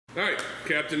Alright,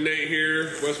 Captain Nate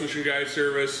here, West Michigan Guide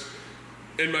Service,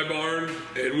 in my barn,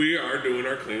 and we are doing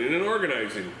our cleaning and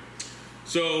organizing.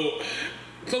 So,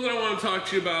 something I want to talk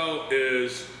to you about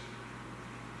is,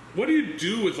 what do you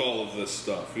do with all of this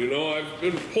stuff? You know, I've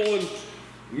been pulling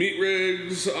meat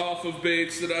rigs off of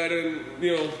baits that I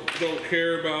don't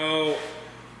care about.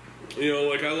 You know,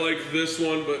 like I like this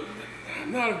one, but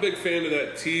I'm not a big fan of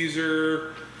that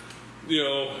teaser. You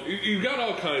know, you've got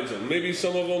all kinds of them. Maybe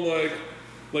some of them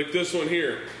like this one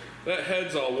here. That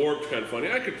head's all warped, kind of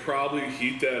funny. I could probably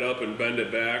heat that up and bend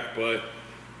it back, but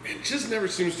it just never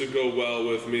seems to go well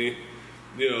with me.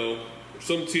 You know,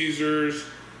 some teasers.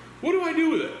 What do I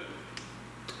do with it?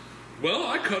 Well,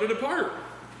 I cut it apart.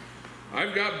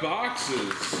 I've got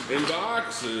boxes and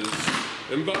boxes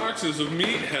and boxes of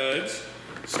meat heads.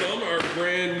 Some are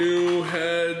brand new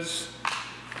heads,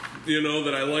 you know,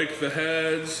 that I like the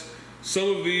heads.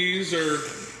 Some of these are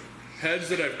heads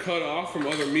that I've cut off from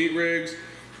other meat rigs.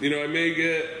 You know, I may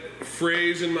get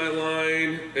frays in my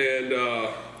line and,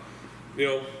 you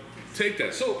know, take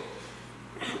that. So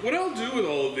what I'll do with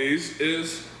all of these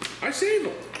is I save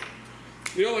them.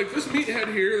 You know, like this meat head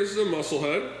here, this is a muscle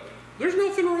head. There's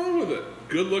nothing wrong with it.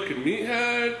 Good looking meat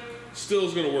head, still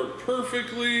is gonna work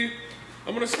perfectly.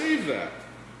 I'm gonna save that.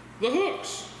 The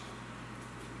hooks.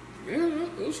 Yeah,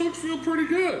 those hooks feel pretty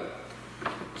good.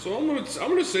 So I'm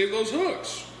gonna save those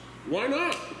hooks. Why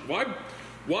not?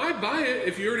 Why buy it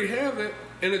if you already have it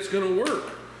and it's gonna work?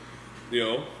 You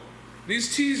know,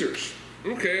 these teasers.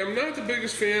 Okay, I'm not the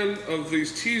biggest fan of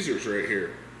these teasers right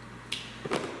here.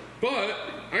 But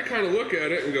I kind of look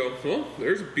at it and go, well,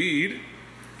 there's a bead.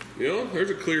 You know,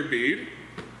 there's a clear bead.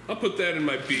 I'll put that in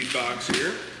my bead box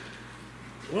here.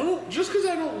 Well, just because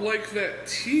I don't like that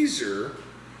teaser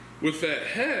with that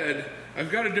head,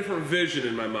 I've got a different vision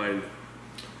in my mind.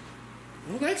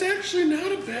 Well, that's actually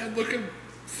not a bad looking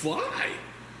fly.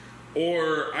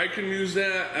 Or I can use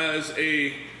that as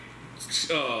a,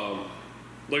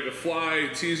 like a fly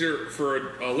teaser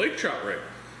for a lake trout rig.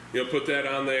 You know, put that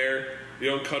on there, you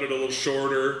know, cut it a little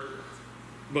shorter.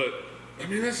 But, I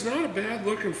mean, that's not a bad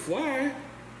looking fly.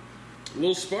 A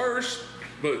little sparse,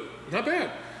 but not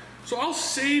bad. So I'll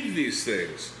save these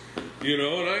things. You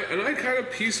know, and I kind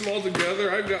of piece them all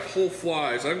together. I've got whole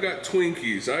flies, I've got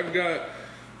Twinkies, I've got,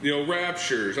 you know,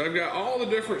 Raptures, I've got all the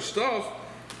different stuff,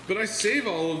 but I save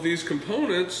all of these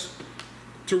components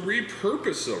to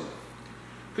repurpose them.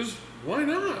 Because why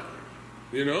not?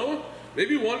 You know,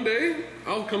 maybe one day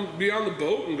I'll be on the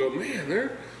boat and go, man,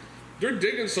 they're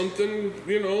digging something,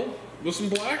 you know, with some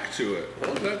black to it.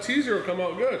 Well, that teaser will come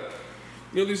out good.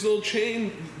 You know, these little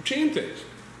chain things.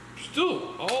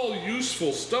 Still all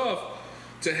useful stuff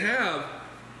to have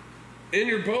in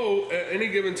your boat at any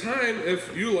given time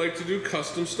if you like to do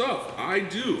custom stuff. I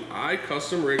do. I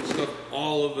custom rig stuff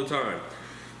all of the time.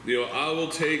 You know, I will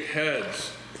take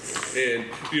heads and,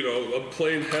 you know, a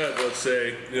plain head, let's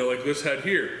say, you know, like this head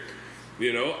here.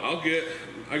 You know,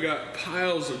 I got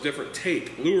piles of different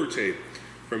tape, lure tape,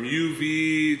 from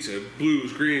UV to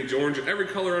blues, greens, orange, every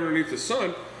color underneath the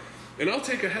sun. And I'll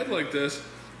take a head like this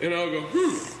and I'll go,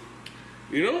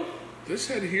 you know, this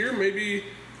head here, maybe,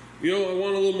 you know, I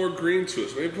want a little more green to it.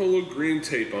 So maybe put a little green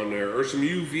tape on there or some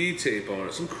UV tape on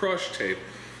it, some crush tape.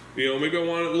 You know, maybe I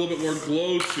want a little bit more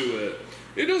glow to it.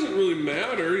 It doesn't really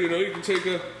matter, you know, you can take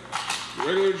a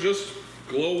regular just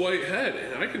glow white head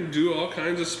and I can do all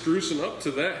kinds of sprucing up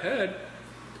to that head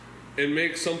and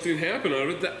make something happen out of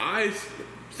it that I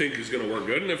think is gonna work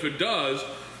good. And if it does,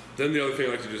 then the other thing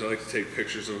I like to do is I like to take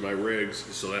pictures of my rigs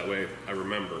so that way I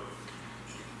remember.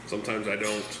 Sometimes I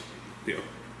don't, you know,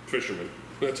 fishermen,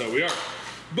 that's how we are.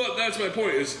 But that's my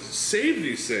point, is save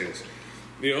these things.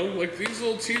 You know, like these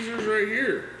little teasers right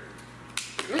here.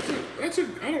 I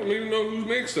don't even know who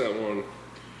makes that one.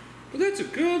 But that's a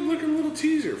good looking little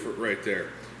teaser for right there.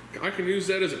 I can use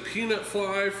that as a peanut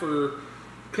fly for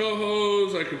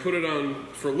cohos. I can put it on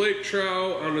for lake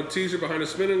trout on a teaser behind a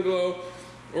spin and glow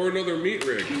or another meat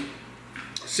rig.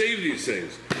 Save these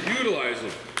things, utilize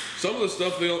them. Some of the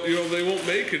stuff they won't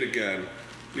make it again.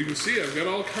 You can see I've got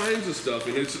all kinds of stuff,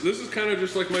 and this is kind of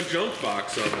just like my junk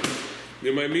box of it.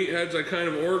 You know, my meat heads I kind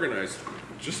of organized.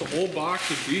 Just a whole box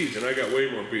of beads, and I got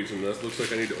way more beads than this. Looks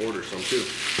like I need to order some too.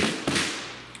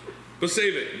 But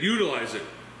save it, utilize it.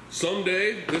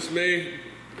 Someday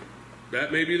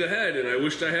that may be the head, and I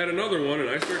wished I had another one, and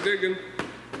I start digging,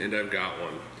 and I've got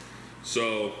one.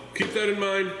 So keep that in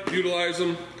mind, utilize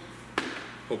them.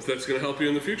 Hope that's gonna help you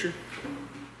in the future.